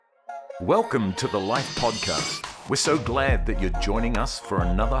Welcome to the Life Podcast. We're so glad that you're joining us for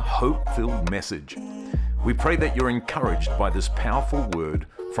another hope-filled message. We pray that you're encouraged by this powerful word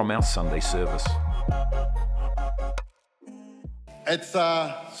from our Sunday service. It's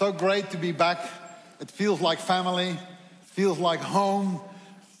so great to be back. It feels like family, feels like home.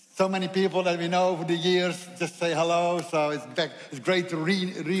 So many people that we know over the years just say hello. So it's great to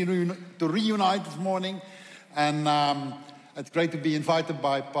reunite this morning. And it's great to be invited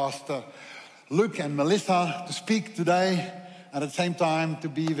by Pastor Luke and Melissa to speak today. And at the same time to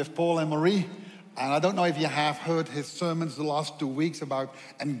be with Paul and Marie. And I don't know if you have heard his sermons the last 2 weeks about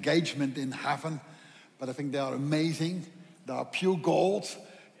engagement in heaven. But I think they are amazing. They are pure gold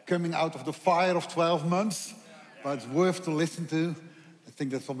coming out of the fire of 12 months. But it's worth to listen to. I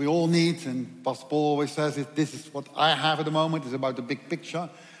think that's what we all need. And Pastor Paul always says this is what I have at the moment. It's about the big picture.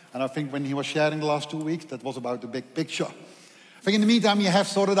 And I think when he was sharing the last 2 weeks, that was about the big picture. I think in the meantime, you have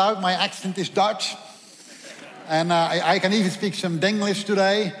sorted out. My accent is Dutch. And I can even speak some Denglish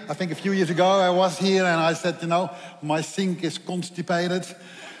today. I think a few years ago I was here and I said, my sink is constipated.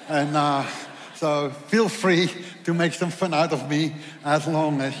 And so feel free to make some fun out of me as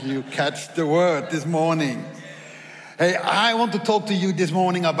long as you catch the word this morning. Hey, I want to talk to you this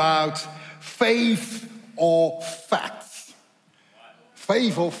morning about faith or facts.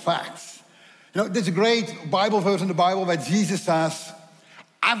 Faith or facts. There's a great Bible verse in the Bible where Jesus says,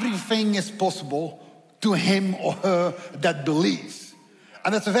 everything is possible to him or her that believes.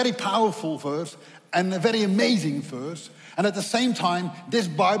 And that's a very powerful verse and a very amazing verse. And at the same time, this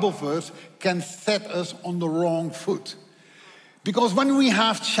Bible verse can set us on the wrong foot. Because when we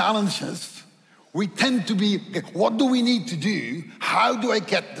have challenges, we tend to be, what do we need to do? How do I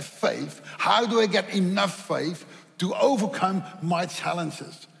get the faith? How do I get enough faith to overcome my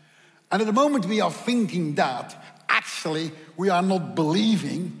challenges? And at the moment we are thinking that, actually we are not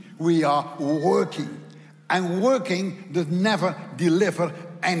believing, we are working. And working does never deliver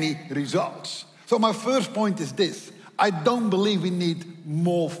any results. So my first point is this. I don't believe we need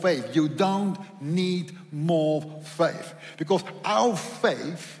more faith. You don't need more faith. Because our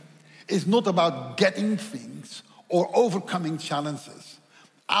faith is not about getting things or overcoming challenges.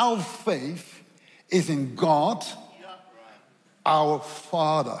 Our faith is in God, our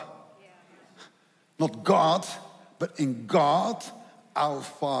Father. Not God, but in God, our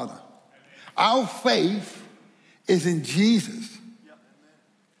Father. Our faith is in Jesus,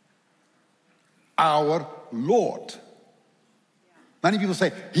 our Lord. Many people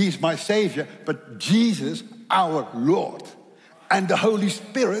say, He's my Savior, but Jesus, our Lord. And the Holy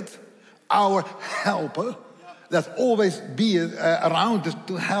Spirit, our helper, that's always be around us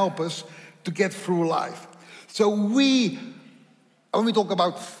to help us to get through life. So when we talk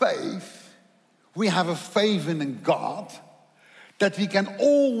about faith, we have a faith in God that we can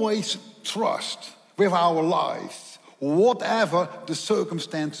always trust with our lives, whatever the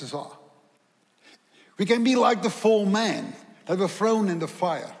circumstances are. We can be like the 4 men that were thrown in the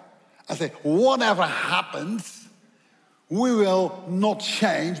fire and say, whatever happens, we will not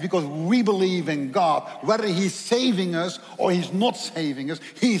change because we believe in God. Whether He's saving us or He's not saving us,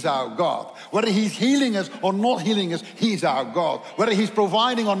 He's our God. Whether He's healing us or not healing us, He's our God. Whether He's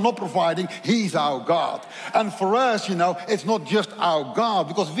providing or not providing, He's our God. And for us, it's not just our God,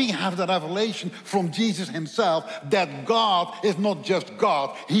 because we have the revelation from Jesus Himself that God is not just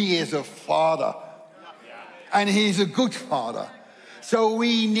God, He is a Father. And He's a good Father. So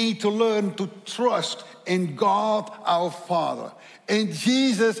we need to learn to trust in God our Father, in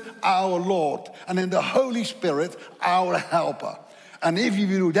Jesus our Lord, and in the Holy Spirit our helper. And if you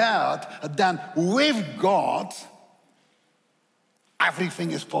do that, then with God,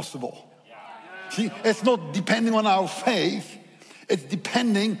 everything is possible. See, it's not depending on our faith, it's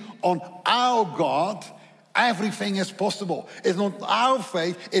depending on our God. Everything is possible. It's not our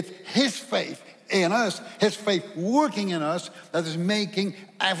faith, it's His faith in us, His faith working in us, that is making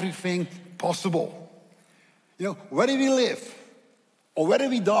everything possible. Whether we live or whether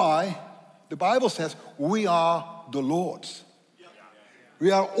we die, the Bible says we are the Lord's. We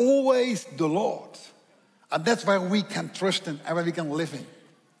are always the Lord's. And that's where we can trust Him and where we can live in.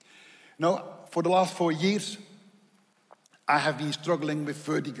 For the last 4 years, I have been struggling with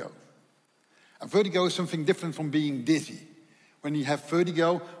vertigo. And vertigo is something different from being dizzy. When you have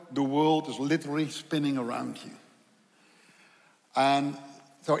vertigo, the world is literally spinning around you. And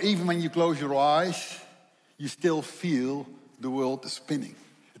so even when you close your eyes, you still feel the world is spinning.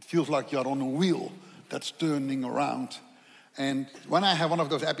 It feels like you're on a wheel that's turning around. And when I have one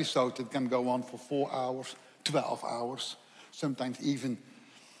of those episodes, it can go on for 4 hours, 12 hours, sometimes even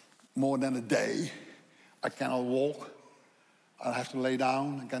more than a day. I cannot walk. I have to lay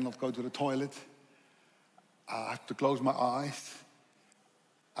down. I cannot go to the toilet. I have to close my eyes.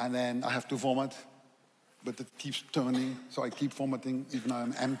 And then I have to vomit. But it keeps turning, so I keep vomiting even though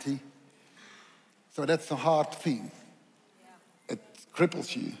I'm empty. So that's a hard thing. Yeah. It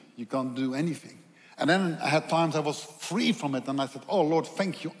cripples you. You can't do anything. And then I had times I was free from it, and I said, oh, Lord,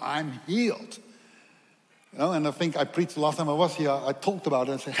 thank you, I'm healed. You know, and I think I preached the last time I was here, I talked about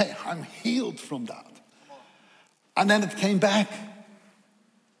it and said, hey, I'm healed from that. And then it came back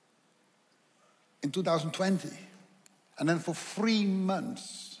in 2020. And then for 3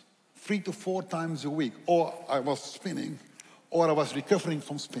 months, 3 to 4 times a week, or I was spinning, or I was recovering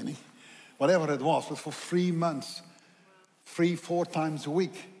from spinning, whatever it was, but for 3 months, 3-4 times a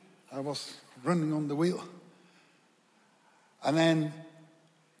week, I was running on the wheel. And then,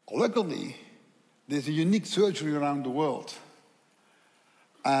 luckily, there's a unique surgery around the world.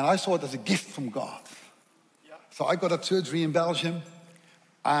 And I saw it as a gift from God. Yeah. So I got that surgery in Belgium,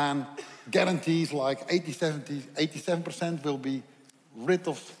 and guarantees like 87% will be rid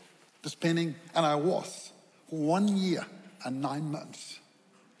of the spinning, and I was for 1 year and 9 months.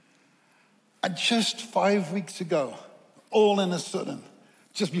 And just 5 weeks ago, all in a sudden,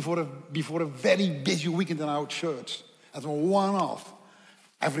 just before a very busy weekend in our church, as a one-off,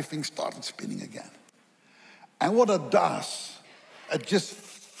 everything started spinning again. And what it does, it just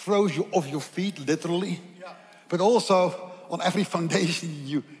throws you off your feet, literally, but also on every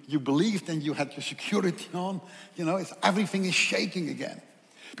foundation you believed and you had your security on, everything is shaking again.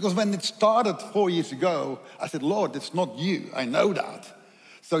 Because when it started 4 years ago, I said, Lord, it's not you. I know that.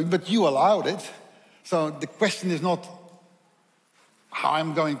 But you allowed it. So the question is not how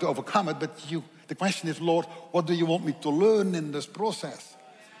I'm going to overcome it, but the question is, Lord, what do you want me to learn in this process?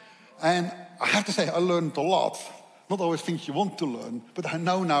 And I have to say, I learned a lot. Not always things you want to learn, but I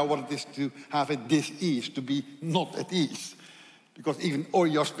know now what it is to have at dis-ease, to be not at ease. Because or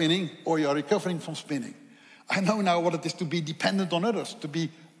you're spinning, or you're recovering from spinning. I know now what it is to be dependent on others, to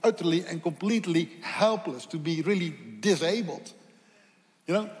be utterly and completely helpless, to be really disabled.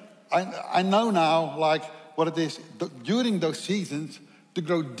 I know now, what it is during those seasons to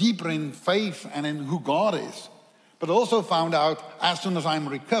grow deeper in faith and in who God is. But also found out, as soon as I'm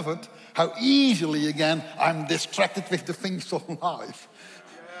recovered, how easily again I'm distracted with the things of life.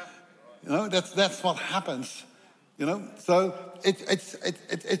 That's what happens. So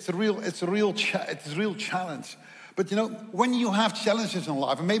it's a real challenge. But when you have challenges in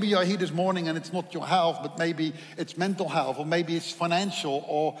life, and maybe you're here this morning and it's not your health, but maybe it's mental health, or maybe it's financial,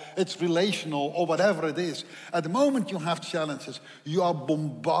 or it's relational, or whatever it is. At the moment you have challenges, you are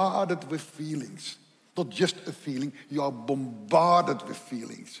bombarded with feelings. Not just a feeling, you are bombarded with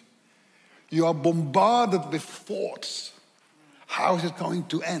feelings. You are bombarded with thoughts. How is it going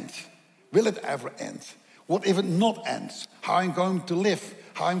to end? Will it ever end? What if it not ends? How am I going to live?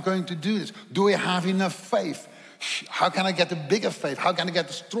 How am I going to do this? Do I have enough faith? How can I get a bigger faith? How can I get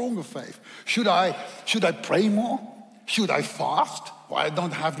a stronger faith? Should I pray more? Should I fast? Why I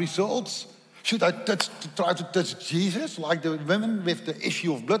don't have results? Should I try to touch Jesus? Like the women with the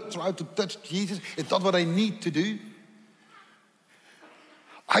issue of blood, try to touch Jesus? Is that what I need to do?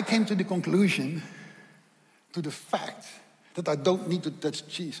 I came to the conclusion, to the fact that I don't need to touch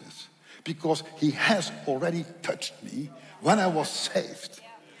Jesus, because he has already touched me when I was saved.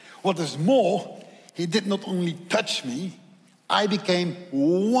 What is more, he did not only touch me, I became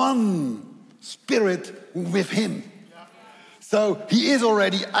one spirit with him. So he is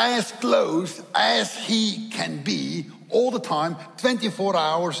already as close as he can be all the time, 24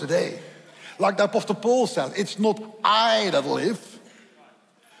 hours a day. Like the Apostle Paul says, it's not I that live,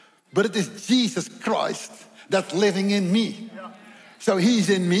 but it is Jesus Christ that's living in me. So he's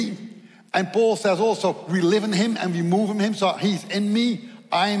in me. And Paul says also, we live in him and we move in him. So he's in me,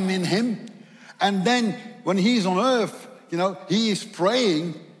 I'm in him. And then when he's on earth, he is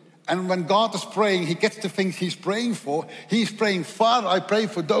praying. And when God is praying, he gets the things he's praying for. He's praying, Father, I pray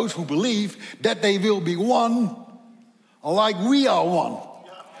for those who believe that they will be one like we are one.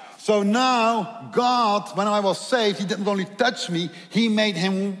 So now God, when I was saved, he didn't only touch me, he made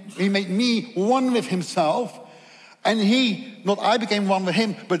me one with himself. And not I became one with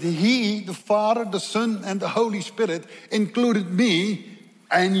him, but he, the Father, the Son, and the Holy Spirit, included me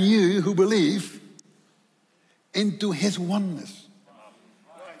and you who believe into his oneness.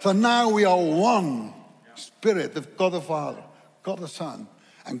 So now we are one spirit of God the Father, God the Son,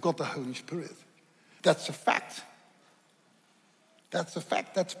 and God the Holy Spirit. That's a fact. That's a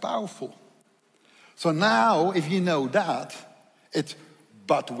fact. That's powerful. So now, if you know that, it's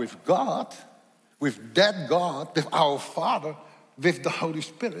but with God, with that God, with our Father, with the Holy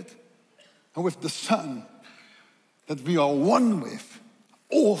Spirit, and with the Son, that we are one with,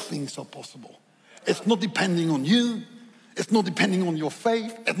 all things are possible. It's not depending on you. It's not depending on your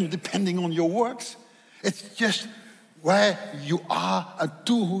faith. It's not depending on your works. It's just where you are and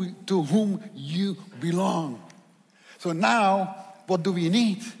to whom you belong. So now, what do we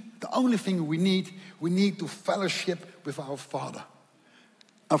need? The only thing we need to fellowship with our Father.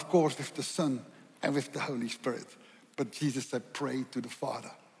 Of course, with the Son and with the Holy Spirit. But Jesus said, pray to the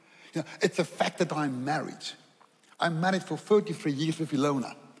Father. You know, it's a fact that I'm married. I'm married for 33 years with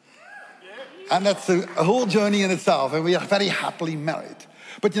Ilona. And that's a whole journey in itself, and we are very happily married.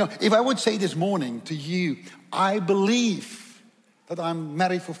 But you know, if I would say this morning to you, I believe that I'm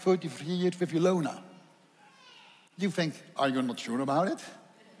married for 33 years with Ilona, you think, are you not sure about it?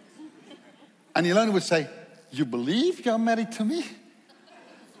 And Ilona would say, you believe you're married to me?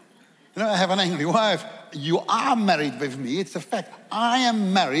 You know, I have an angry wife. You are married with me, it's a fact. I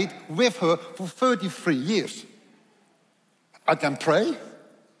am married with her for 33 years. I can pray,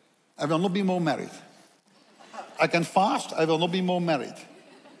 I will not be more married. I can fast, I will not be more married.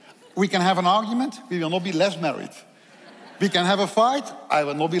 We can have an argument, we will not be less married. We can have a fight, I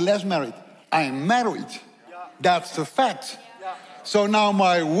will not be less married. I am married. That's the fact. So now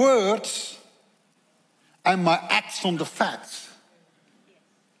my words and my acts on the facts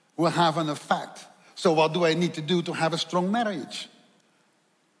will have an effect. So what do I need to do to have a strong marriage?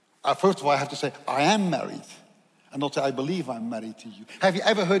 First of all, I have to say, I am married. And not say, I believe I'm married to you. Have you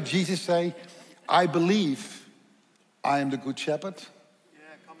ever heard Jesus say, I believe I am the good shepherd? Yeah,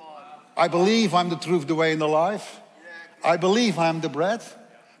 come on. I believe I'm the truth, the way, and the life. Yeah, I believe I'm the bread.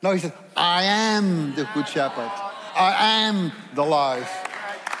 No, he said, I am the good shepherd. I am the life.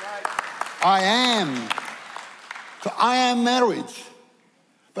 I am. So I am married.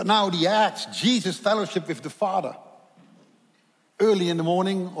 But now the acts, Jesus fellowship with the Father. Early in the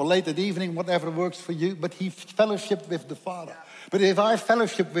morning or late at evening, whatever works for you, but he fellowshiped with the Father. But if I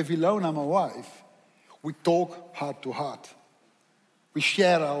fellowship with Ilona, my wife, we talk heart to heart. We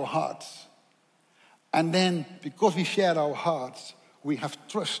share our hearts. And then, because we share our hearts, we have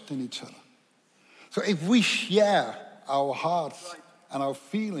trust in each other. So if we share our hearts and our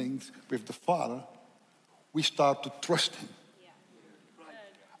feelings with the Father, we start to trust him.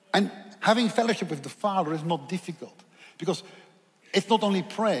 And having fellowship with the Father is not difficult, because it's not only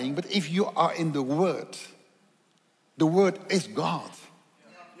praying, but if you are in the Word is God.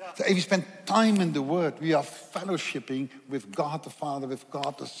 So if you spend time in the Word, we are fellowshipping with God the Father, with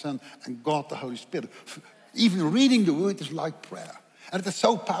God the Son, and God the Holy Spirit. Even reading the Word is like prayer. And it is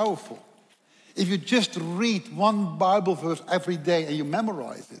so powerful. If you just read one Bible verse every day and you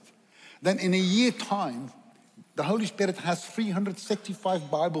memorize it, then in a year time, the Holy Spirit has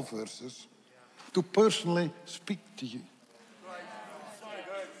 365 Bible verses to personally speak to you.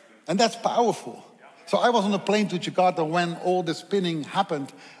 And that's powerful. So I was on a plane to Jakarta when all the spinning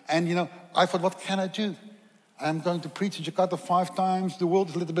happened. And, you know, I thought, what can I do? I'm going to preach in Jakarta 5 times. The world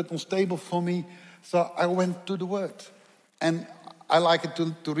is a little bit unstable for me. So I went to the Word. And I like it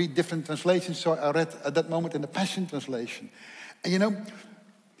to read different translations. So I read at that moment in the Passion Translation. And, you know,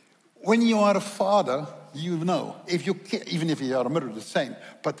 when you are a father, you know, if your kid, even if you are a mother, the same.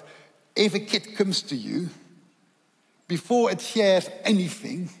 But if a kid comes to you, before it shares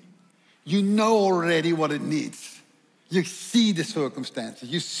anything, you know already what it needs. You see the circumstances.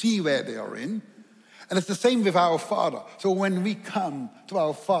 You see where they are in. And it's the same with our Father. So when we come to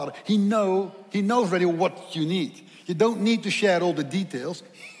our Father, He knows already what you need. You don't need to share all the details.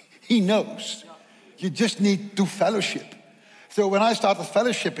 He knows. You just need to fellowship. So when I started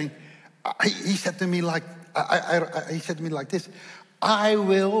fellowshipping, he said to me like this: I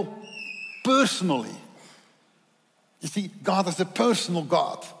will personally. You see, God is a personal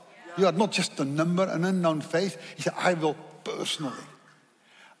God. You are not just a number, an unknown face. He said, I will personally.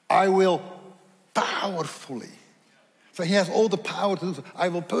 I will powerfully. So he has all the power to do so. I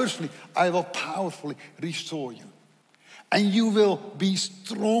will powerfully restore you. And you will be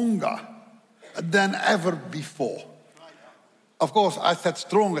stronger than ever before. Of course, I said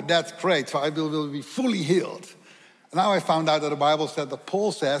stronger, that's great. So I will be fully healed. Now I found out that the Bible said that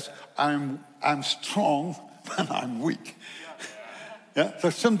Paul says, I'm strong when I'm weak. Yeah? So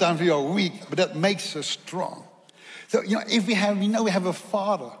sometimes we are weak, but that makes us strong. So, you know, if we have a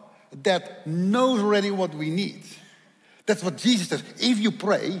Father that knows already what we need. That's what Jesus says. If you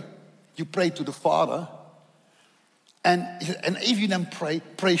pray to the Father. And if you then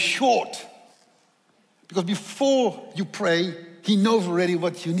pray short. Because before you pray, He knows already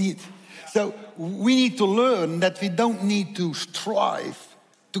what you need. So we need to learn that we don't need to strive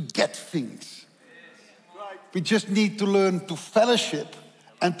to get things. We just need to learn to fellowship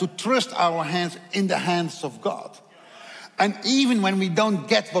and to trust our hands in the hands of God. And even when we don't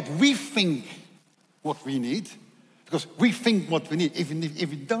get what we think what we need, because we think what we need, even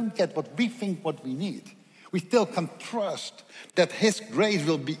if we don't get what we think what we need, we still can trust that His grace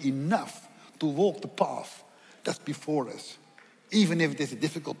will be enough to walk the path that's before us, even if it is a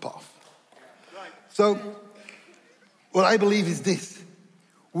difficult path. So, what I believe is this.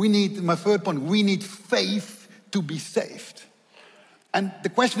 My third point, we need faith to be saved. And the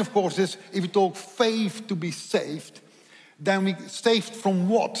question, of course, is, if we talk faith to be saved, then we saved from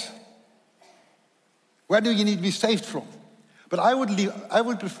what? Where do you need to be saved from? But I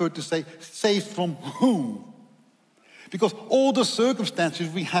would prefer to say saved from whom? Because all the circumstances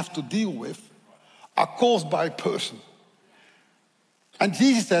we have to deal with are caused by a person. And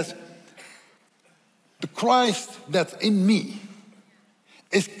Jesus says, the Christ that's in me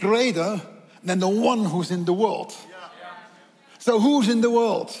is greater than the one who's in the world. So who's in the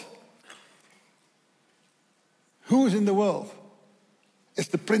world? Who's in the world? It's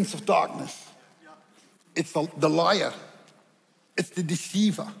the prince of darkness. It's the liar. It's the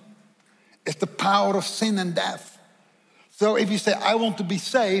deceiver. It's the power of sin and death. So if you say, I want to be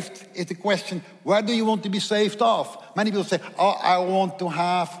saved, it's a question, where do you want to be saved of? Many people say, I want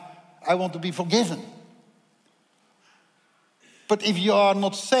to be forgiven. But if you are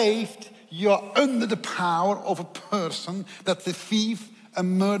not saved, you are under the power of a person that's a thief, a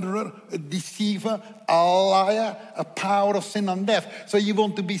murderer, a deceiver, a liar, a power of sin and death. So you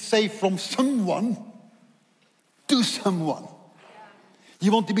want to be saved from someone to someone.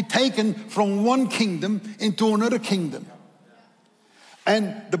 You want to be taken from one kingdom into another kingdom.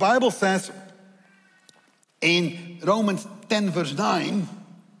 And the Bible says in Romans 10 verse 9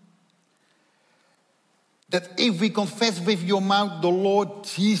 that if we confess with your mouth the Lord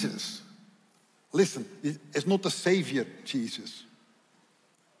Jesus, listen, it's not the Savior Jesus.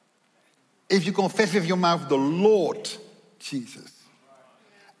 If you confess with your mouth the Lord Jesus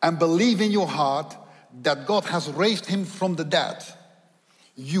and believe in your heart that God has raised him from the dead,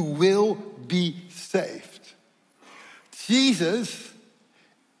 you will be saved. Jesus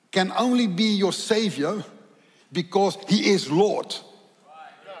can only be your Savior because he is Lord.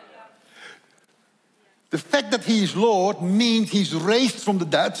 The fact that he is Lord means he's raised from the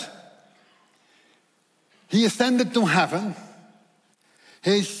dead. He ascended to heaven.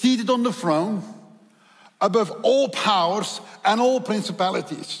 He is seated on the throne above all powers and all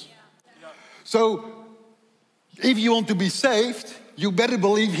principalities. So if you want to be saved, you better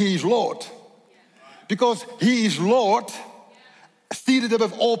believe he is Lord. Because he is Lord, seated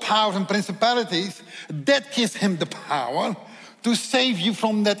above all powers and principalities, that gives him the power to save you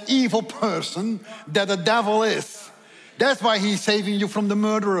from that evil person that the devil is. That's why he's saving you from the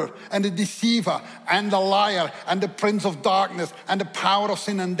murderer and the deceiver and the liar and the prince of darkness and the power of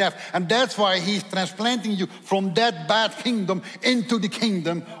sin and death. And that's why he's transplanting you from that bad kingdom into the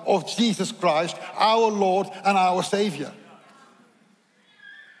kingdom of Jesus Christ, our Lord and our Savior.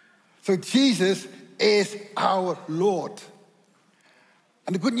 So Jesus is our Lord.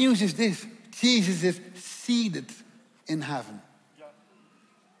 And the good news is this: Jesus is seated in heaven.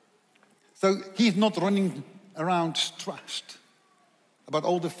 So he's not running around stressed about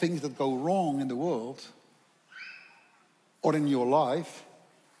all the things that go wrong in the world or in your life.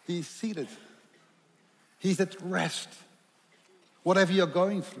 He's seated. He's at rest, whatever you're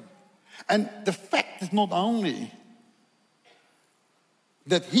going through. And the fact is not only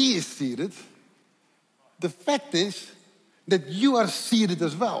that he is seated, the fact is that you are seated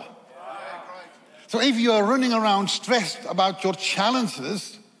as well. So if you are running around stressed about your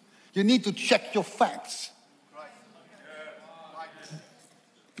challenges, you need to check your facts.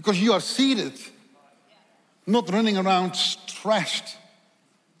 Because you are seated, not running around stressed.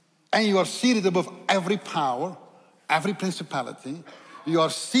 And you are seated above every power, every principality. You are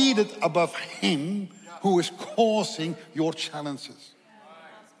seated above him who is causing your challenges.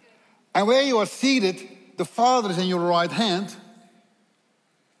 And where you are seated, the Father is in your right hand,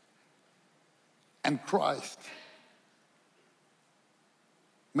 and Christ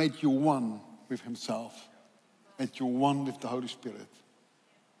made you one with himself, made you one with the Holy Spirit,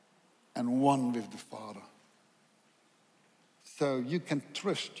 and one with the Father. So you can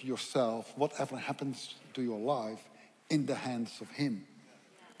trust yourself, whatever happens to your life, in the hands of him.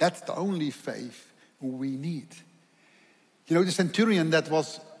 That's the only faith we need. You know, the centurion that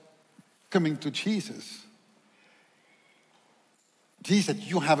was coming to Jesus, Jesus said,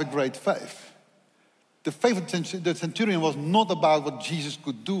 you have a great faith. The faith of the centurion was not about what Jesus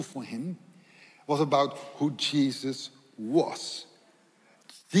could do for him. It was about who Jesus was.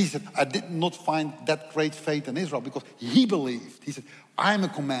 Jesus said, I did not find that great faith in Israel because he believed. He said, I'm a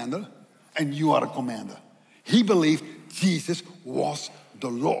commander and you are a commander. He believed Jesus was the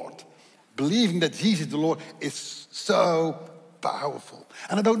Lord. Believing that Jesus the Lord is so powerful.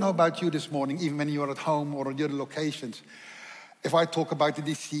 And I don't know about you this morning, even when you're at home or at other locations. If I talk about the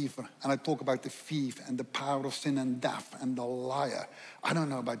deceiver and I talk about the thief and the power of sin and death and the liar, I don't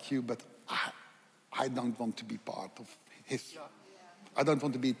know about you, but I don't want to be part of his. I don't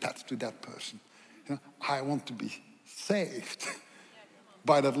want to be attached to that person. You know, I want to be saved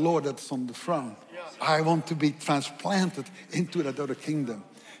by that Lord that's on the throne. I want to be transplanted into that other kingdom.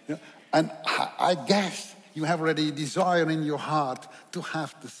 You know, and I guess you have already a desire in your heart to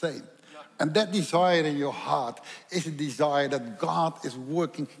have the same. And that desire in your heart is a desire that God is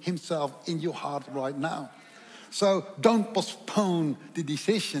working himself in your heart right now. So don't postpone the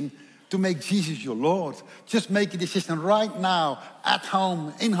decision to make Jesus your Lord. Just make a decision right now, at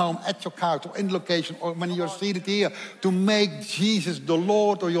home, at your couch, or in location, or when you're seated here, to make Jesus the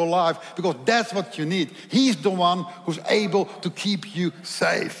Lord of your life, because that's what you need. He's the one who's able to keep you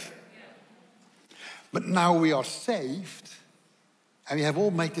safe. But now we are saved, and we have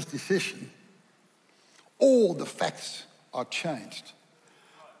all made this decision. All the facts are changed.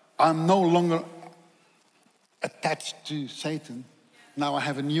 I'm no longer attached to Satan. Now I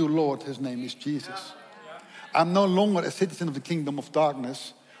have a new Lord. His name is Jesus. I'm no longer a citizen of the kingdom of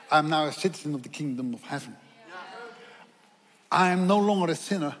darkness. I'm now a citizen of the kingdom of heaven. I am no longer a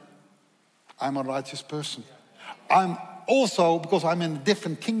sinner. I'm a righteous person. I'm also, because I'm in a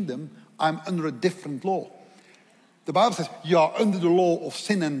different kingdom, I'm under a different law. The Bible says you are under the law of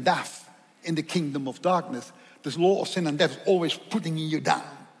sin and death in the kingdom of darkness. This law of sin and death is always putting you down.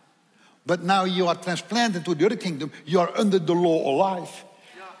 But now you are transplanted to the other kingdom. You are under the law of life.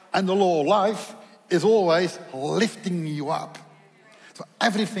 And the law of life is always lifting you up. So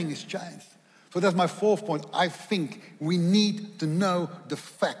everything is changed. So that's my fourth point. I think we need to know the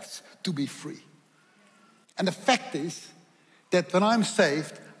facts to be free. And the fact is that when I'm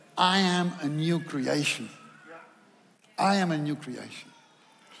saved, I am a new creation. I am a new creation.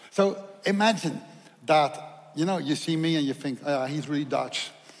 So imagine that, you see me and you think, he's really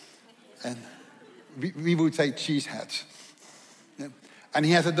Dutch. And we would say cheeseheads. Yeah. And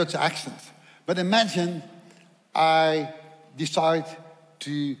he has a Dutch accent. But imagine I decide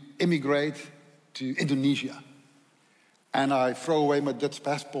to immigrate to Indonesia. And I throw away my Dutch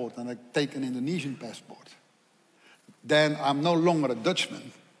passport and I take an Indonesian passport. Then I'm no longer a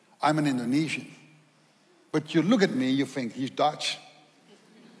Dutchman. I'm an Indonesian. But you look at me, you think he's Dutch.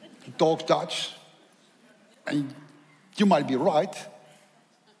 He talks Dutch. And you might be right.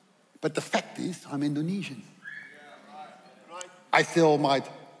 But the fact is, I'm Indonesian. I still might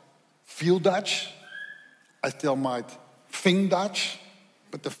feel Dutch. I still might think Dutch.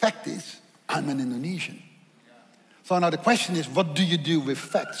 But the fact is, I'm an Indonesian. So now the question is, what do you do with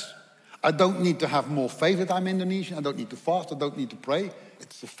facts? I don't need to have more faith that I'm Indonesian. I don't need to fast. I don't need to pray.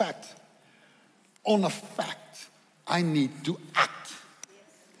 It's a fact. On a fact, I need to act.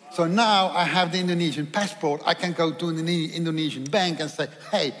 So now I have the Indonesian passport. I can go to an Indonesian bank and say,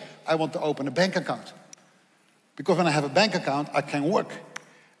 hey, I want to open a bank account. Because when I have a bank account, I can work.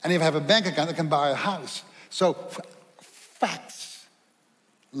 And if I have a bank account, I can buy a house. So facts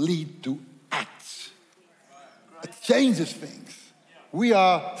lead to acts. It changes things. We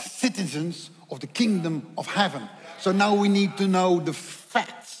are citizens of the kingdom of heaven. So now we need to know the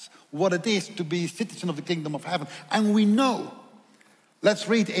facts, what it is to be a citizen of the kingdom of heaven. And we know. Let's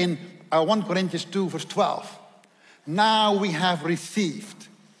read in 1 Corinthians 2, verse 12. Now we have received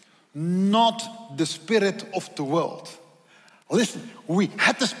not the spirit of the world. Listen, we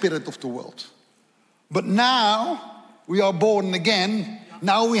had the spirit of the world. But now we are born again.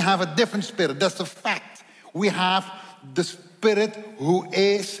 Now we have a different spirit. That's a fact. We have the Spirit who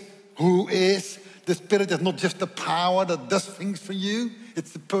is. The Spirit is not just the power that does things for you.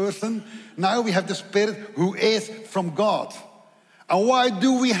 It's the person. Now we have the Spirit who is from God. And why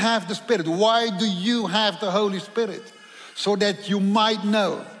do we have the Spirit? Why do you have the Holy Spirit? So that you might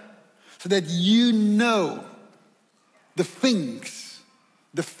know. So that you know the things,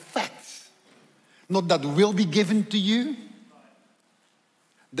 the facts, not that will be given to you,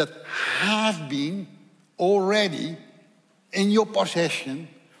 that have been already in your possession,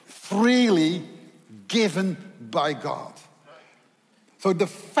 freely given by God. So the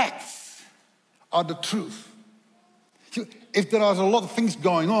facts are the truth. So if there are a lot of things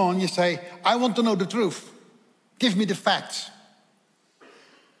going on, you say, I want to know the truth. Give me the facts.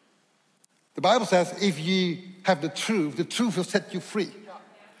 The Bible says if you have the truth will set you free.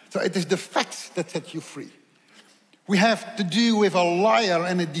 So it is the facts that set you free. We have to do with a liar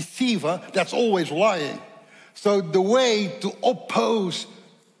and a deceiver that's always lying. So the way to oppose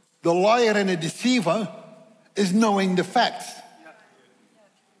the liar and the deceiver is knowing the facts.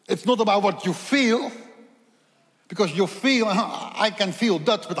 It's not about what you feel, because you feel, I can feel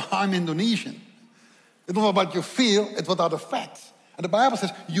Dutch, but I'm Indonesian. It's not about you feel, it's what are the facts. And the Bible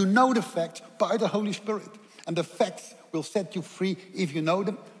says you know the facts by the Holy Spirit. And the facts will set you free if you know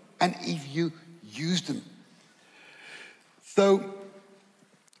them and if you use them. So,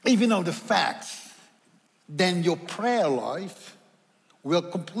 if you know the facts, then your prayer life will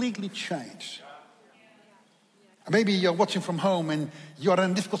completely change. Maybe you're watching from home and you're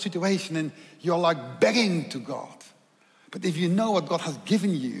in a difficult situation and you're like begging to God. But if you know what God has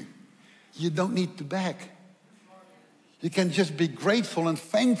given you, you don't need to beg. You can just be grateful and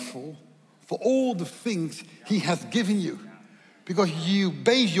thankful for all the things He has given you. Because you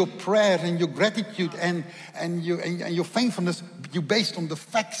base your prayer and your gratitude and your thankfulness, you based on the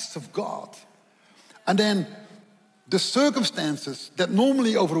facts of God. And then the circumstances that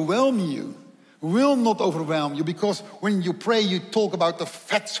normally overwhelm you will not overwhelm you, because when you pray, you talk about the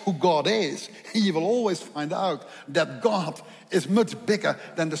facts who God is. You will always find out that God is much bigger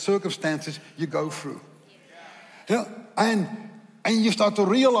than the circumstances you go through. You know, and you start to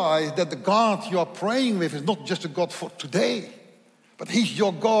realize that the God you are praying with is not just a God for today, but He's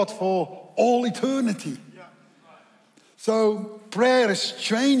your God for all eternity. So prayer is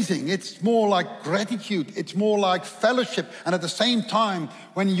changing. It's more like gratitude. It's more like fellowship. And at the same time,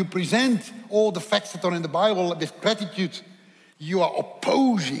 when you present all the facts that are in the Bible with gratitude, you are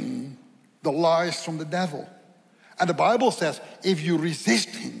opposing the lies from the devil. And the Bible says, if you resist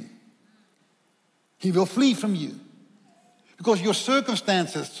him, he will flee from you. Because your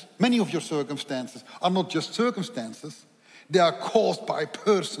circumstances, many of your circumstances, are not just circumstances. They are caused by a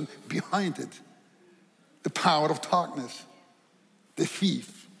person behind it. The power of darkness, the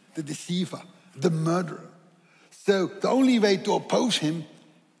thief, the deceiver, the murderer. So the only way to oppose him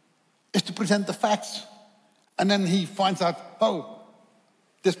is to present the facts. And then he finds out, oh,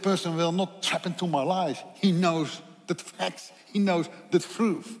 this person will not trap into my lies. He knows the facts. He knows the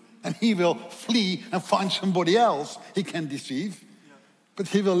truth. And he will flee and find somebody else he can deceive. But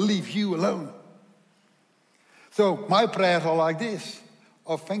he will leave you alone. So my prayers are like this.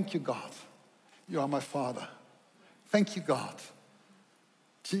 Oh, thank you, God. You are my Father. Thank you, God.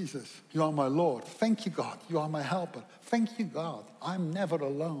 Jesus, you are my Lord. Thank you, God. You are my helper. Thank you, God. I'm never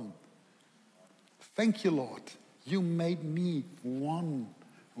alone. Thank you, Lord. You made me one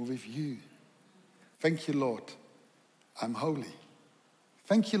with you. Thank you, Lord. I'm holy.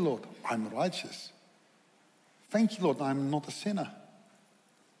 Thank you, Lord. I'm righteous. Thank you, Lord. I'm not a sinner.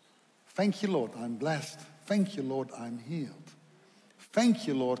 Thank you, Lord. I'm blessed. Thank you, Lord. I'm healed. Thank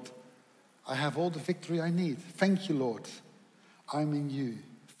you, Lord. I have all the victory I need. Thank you, Lord. I'm in you.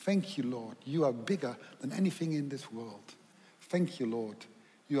 Thank you, Lord. You are bigger than anything in this world. Thank you, Lord.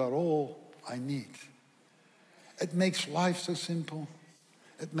 You are all I need. It makes life so simple.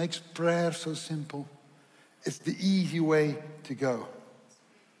 It makes prayer so simple. It's the easy way to go.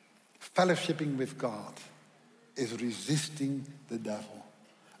 Fellowshipping with God is resisting the devil,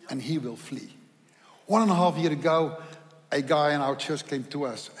 and he will flee. 1.5 years ago, a guy in our church came to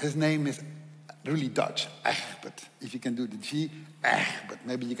us. His name is really Dutch, Egbert. If you can do the G, Egbert.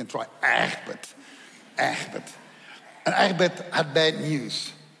 Maybe you can try Egbert. Egbert. And Egbert had bad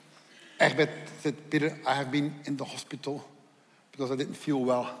news. Egbert said, Peter, I have been in the hospital because I didn't feel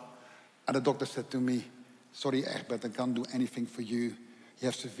well. And the doctor said to me, sorry, Egbert, I can't do anything for you. You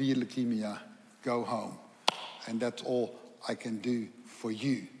have severe leukemia. Go home. And that's all I can do for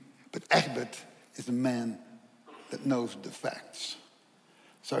you. But Egbert is a man that knows the facts.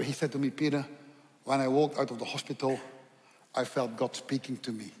 So he said to me, Peter, when I walked out of the hospital, I felt God speaking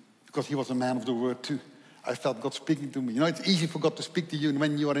to me. Because he was a man of the word too. I felt God speaking to me. You know, it's easy for God to speak to you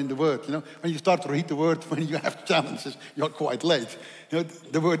when you are in the word. You know, when you start to read the word, when you have challenges, you're quite late. You know,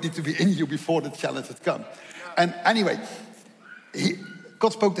 the word needs to be in you before the challenges come. And anyway,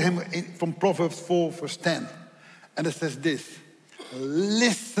 God spoke to him from Proverbs 4, verse 10. And it says this,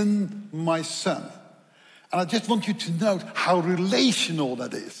 listen, my son. And I just want you to note how relational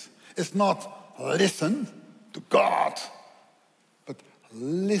that is. It's not listen to God, but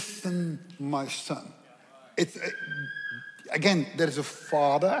listen, my son. It's, again, there is a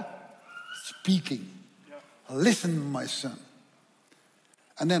father speaking. Listen, my son.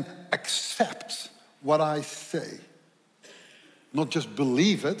 And then accept what I say. Not just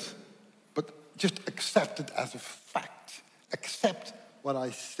believe it, but just accept it as a fact. Accept what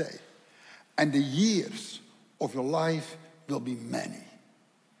I say. And the years of your life will be many.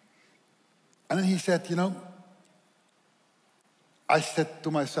 And then he said, you know, I said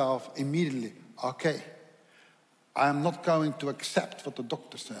to myself immediately, okay, I'm not going to accept what the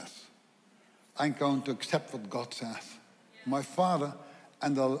doctor says, I'm going to accept what God says. My Father,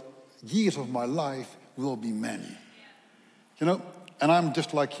 and the years of my life will be many. You know, and I'm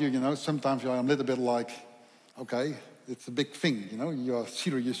just like you, you know, sometimes I'm a little bit like, okay, it's a big thing, you know, you are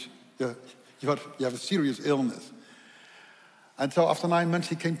serious, you have a serious illness. And so after 9 months,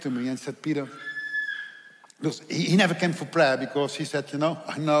 he came to me and said, Peter, because he never came for prayer because he said, you know,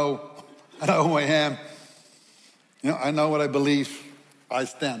 I know who I am. You know, I know what I believe, I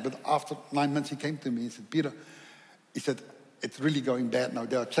stand. But after 9 months, he came to me and said, Peter, he said, it's really going bad now.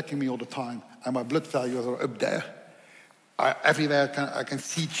 They are checking me all the time, and my blood values are up there. Everywhere I can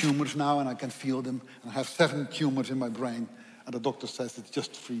see tumors now, and I can feel them. And I have 7 tumors in my brain, and the doctor says it's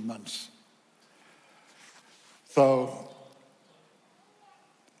just 3 months. So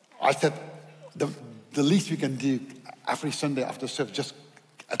I said, the least we can do every Sunday after service, just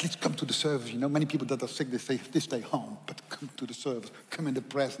at least come to the service. You know, many people that are sick, they say, they stay home, but come to the service, come in the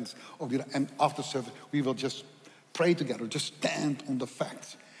presence of your, and after service, we will just pray together, just stand on the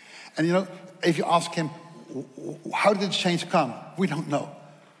facts. And you know, if you ask him, how did the change come? We don't know.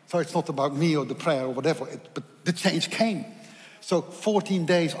 So it's not about me or the prayer or whatever, but the change came. So 14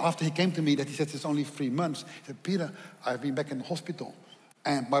 days after he came to me, that he said it's only 3 months, he said, Peter, I've been back in the hospital,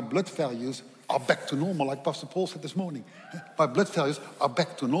 and my blood values are back to normal, like Pastor Paul said this morning. My blood values are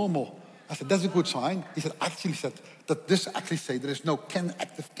back to normal. I said, that's a good sign. He said, that this actually say there is no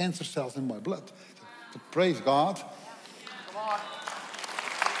active cancer cells in my blood. So praise God. Come on.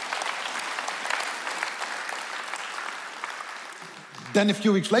 Then a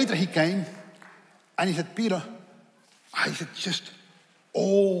few weeks later he came and he said, Peter, I said, just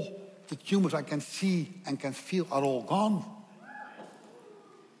all the tumors I can see and can feel are all gone.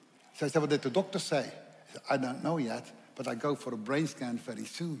 So I said, what did the doctor say? He said, I don't know yet, but I go for a brain scan very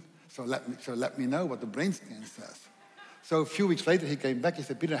soon. So let me know what the brain scan says. So a few weeks later he came back, he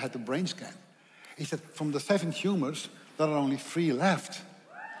said, Peter, I had the brain scan. He said, from the 7 tumors, there are only 3 left.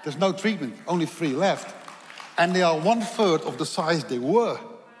 There's no treatment, only 3 left. And they are 1/3 of the size they were.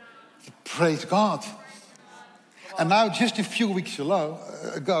 Praise God. And now just a few weeks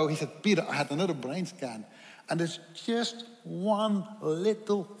ago, he said, Peter, I had another brain scan. And there's just one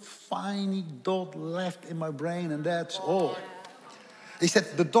little tiny dot left in my brain, and that's all. He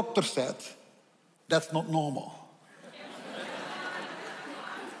said, the doctor said, that's not normal.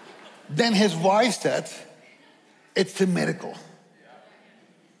 Then his wife said, it's a miracle.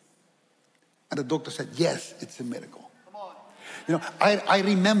 And the doctor said, yes, it's a miracle. You know, I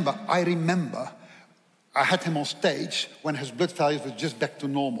remember I had him on stage when his blood values were just back to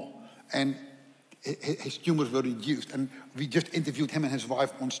normal. And his tumors were reduced. And we just interviewed him and his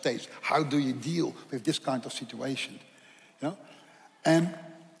wife on stage. How do you deal with this kind of situation? You know? And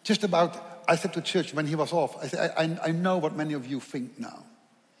just about, I said to church when he was off, I said, I know what many of you think now.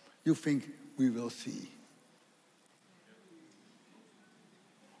 You think we will see.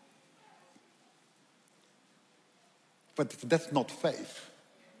 But that's not faith.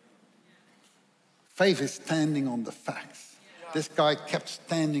 Faith is standing on the facts. This guy kept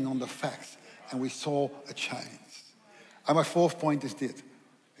standing on the facts, and we saw a change. And my 4th point is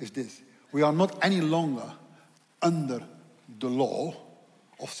this. We are not any longer under the law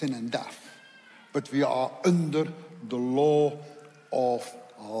of sin and death, but we are under the law of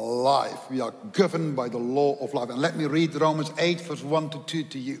life. We are governed by the law of life. And let me read Romans 8, verse 1-2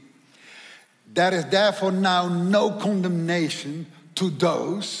 to you. There is therefore now no condemnation to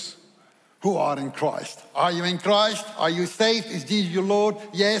those who are in Christ. Are you in Christ? Are you saved? Is Jesus your Lord?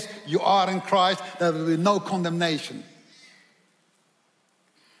 Yes, you are in Christ. There will be no condemnation.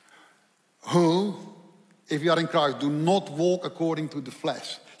 Who, if you are in Christ, do not walk according to the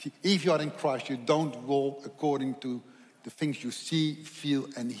flesh. See, if you are in Christ, you don't walk according to the things you see, feel,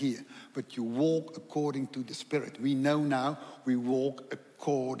 and hear, but you walk according to the Spirit. We know now we walk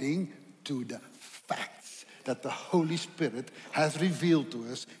according to the facts that the Holy Spirit has revealed to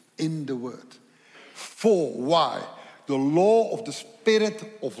us in the Word. For why? The law of the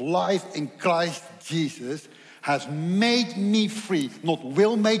Spirit of life in Christ Jesus has made me free, not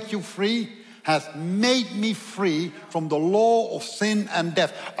will make you free, has made me free from the law of sin and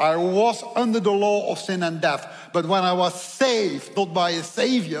death. I was under the law of sin and death, but when I was saved, not by a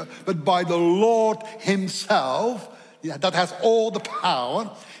Savior, but by the Lord Himself, that has all the power,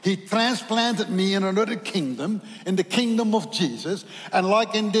 He transplanted me in another kingdom, in the kingdom of Jesus. And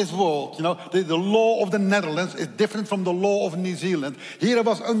like in this world, you know, the law of the Netherlands is different from the law of New Zealand. Here I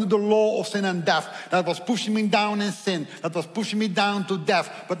was under the law of sin and death. That was pushing me down in sin. That was pushing me down to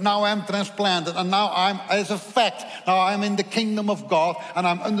death. But now I'm transplanted. And now I'm, as a fact, now I'm in the kingdom of God. And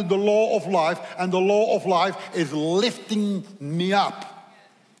I'm under the law of life. And the law of life is lifting me up.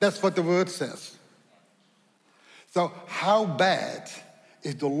 That's what the word says. So how bad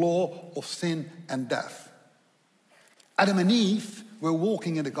is the law of sin and death? Adam and Eve were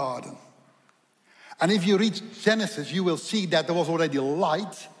walking in the garden. And if you read Genesis, you will see that there was already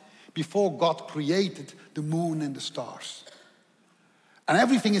light before God created the moon and the stars. And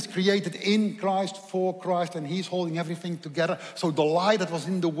everything is created in Christ, for Christ, and He's holding everything together. So the light that was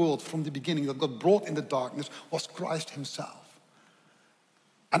in the world from the beginning, that God brought in the darkness, was Christ Himself.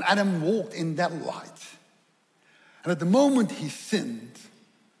 And Adam walked in that light. And at the moment he sinned,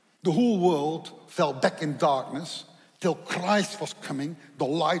 the whole world fell back in darkness till Christ was coming, the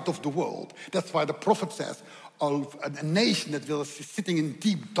light of the world. That's why the prophet says, of a nation that will be sitting in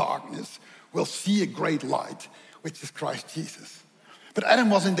deep darkness will see a great light, which is Christ Jesus. But Adam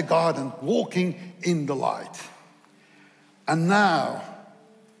was in the garden, walking in the light. And now,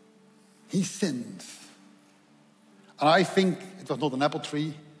 he sinned. And I think it was not an apple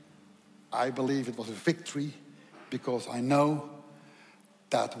tree. I believe it was a fig tree, because I know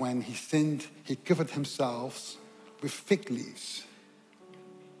that when he sinned, he covered himself with fig leaves.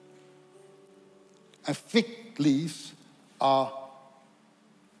 And fig leaves are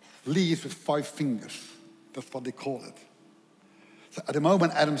leaves with 5 fingers. That's what they call it. So at the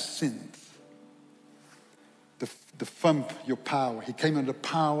moment Adam sinned, the thump, your power, he came under the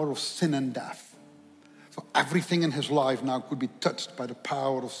power of sin and death. So everything in his life now could be touched by the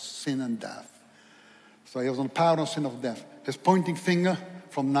power of sin and death. So he was on the power of sin of death. His pointing finger,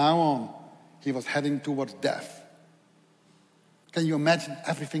 from now on, he was heading towards death. Can you imagine?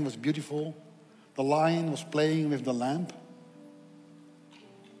 Everything was beautiful. The lion was playing with the lamb.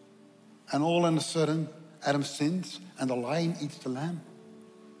 And all of a sudden, Adam sins and the lion eats the lamb.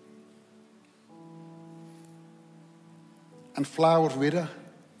 And flowers wither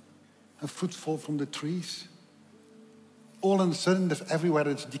and fruits fall from the trees. All of a sudden, there's everywhere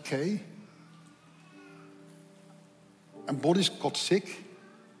there's decay. And bodies got sick.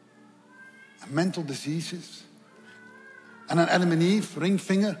 And mental diseases. And then Adam and Eve, ring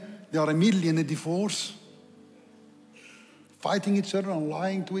finger, they are immediately in a divorce. Fighting each other and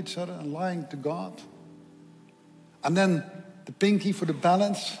lying to each other and lying to God. And then the pinky for the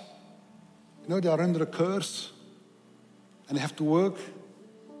balance. You know, they are under a curse. And they have to work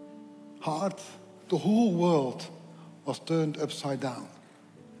hard. The whole world was turned upside down.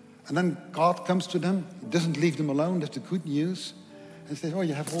 And then God comes to them. He doesn't leave them alone. That's the good news. And says, oh,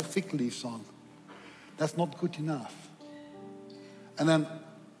 you have all fig leaves on. That's not good enough. And then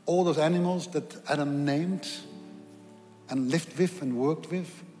all those animals that Adam named and lived with and worked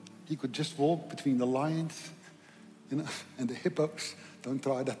with, he could just walk between the lions, and the hippos. Don't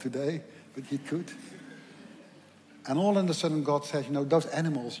try that today, but he could. And all of a sudden God says, those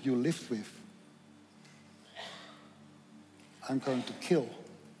animals you lived with, I'm going to kill.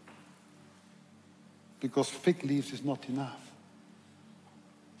 Because fig leaves is not enough.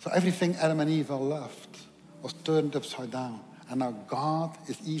 So everything Adam and Eve loved was turned upside down. And now God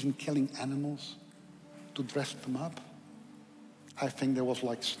is even killing animals to dress them up. I think there was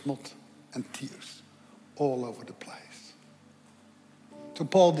like snot and tears all over the place. So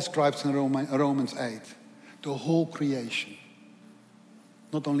Paul describes in Romans 8, the whole creation,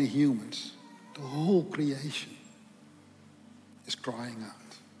 not only humans, the whole creation is crying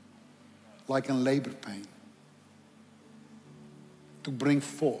out, like in labor pain, to bring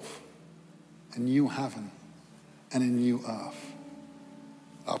forth a new heaven and a new earth.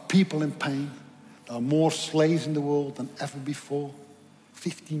 There are people in pain. There are more slaves in the world than ever before.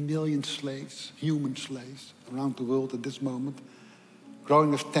 50 million slaves, human slaves, around the world at this moment.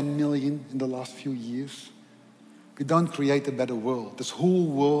 Growing of 10 million in the last few years. We don't create a better world. This whole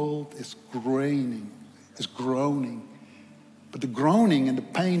world is groaning. But the groaning and the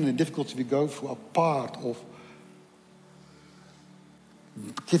pain and the difficulties we go through are part of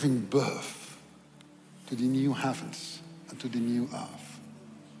giving birth to the new heavens and to the new earth.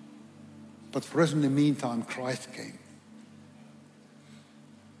 But for us in the meantime, Christ came.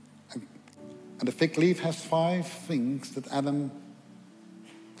 And the fig leaf has 5 things that Adam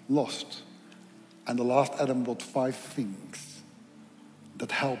lost. And the last Adam brought 5 things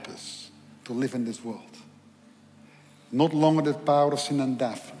that help us to live in this world. Not longer the power of sin and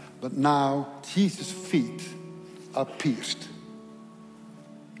death, but now Jesus' feet are pierced.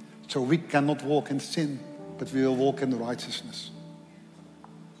 So we cannot walk in sin, but we will walk in righteousness.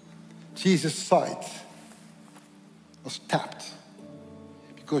 Jesus' sight was tapped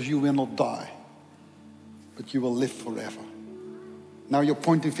because you will not die, but you will live forever. Now your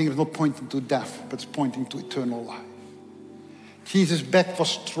pointing finger is not pointing to death, but it's pointing to eternal life. Jesus' back was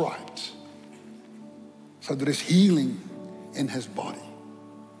striped, so there is healing in his body.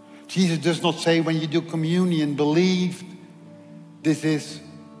 Jesus does not say when you do communion, believe this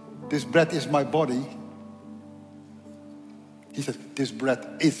bread is my body. He says, this bread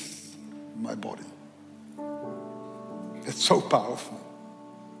is my body. It's so powerful.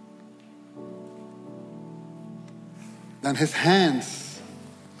 Then his hands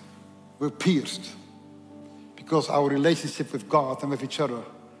were pierced because our relationship with God and with each other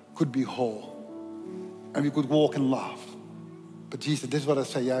could be whole. And we could walk in love. But Jesus, this is what I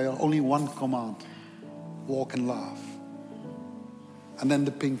say, only one command. Walk in love. And then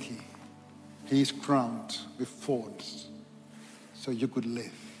the pinky. He is crowned with thorns so you could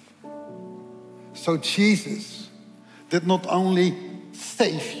live. So Jesus did not only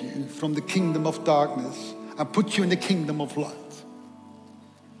save you from the kingdom of darkness and put you in the kingdom of light,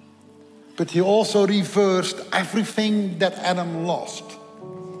 but he also reversed everything that Adam lost.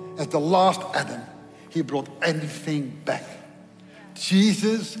 As the last Adam, he brought everything back.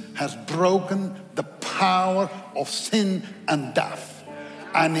 Jesus has broken the power of sin and death.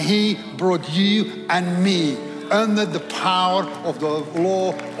 And he brought you and me under the power of the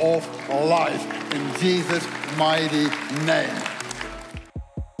law of life. In Jesus' mighty name.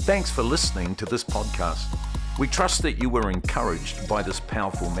 Thanks for listening to this podcast. We trust that you were encouraged by this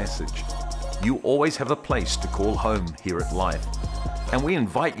powerful message. You always have a place to call home here at Life. And we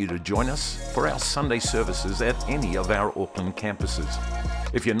invite you to join us for our Sunday services at any of our Auckland campuses.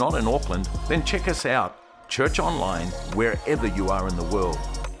 If you're not in Auckland, then check us out, church online, wherever you are in the world.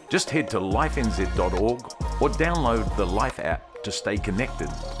 Just head to lifenz.org or download the Life app to stay connected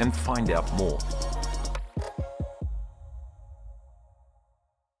and find out more.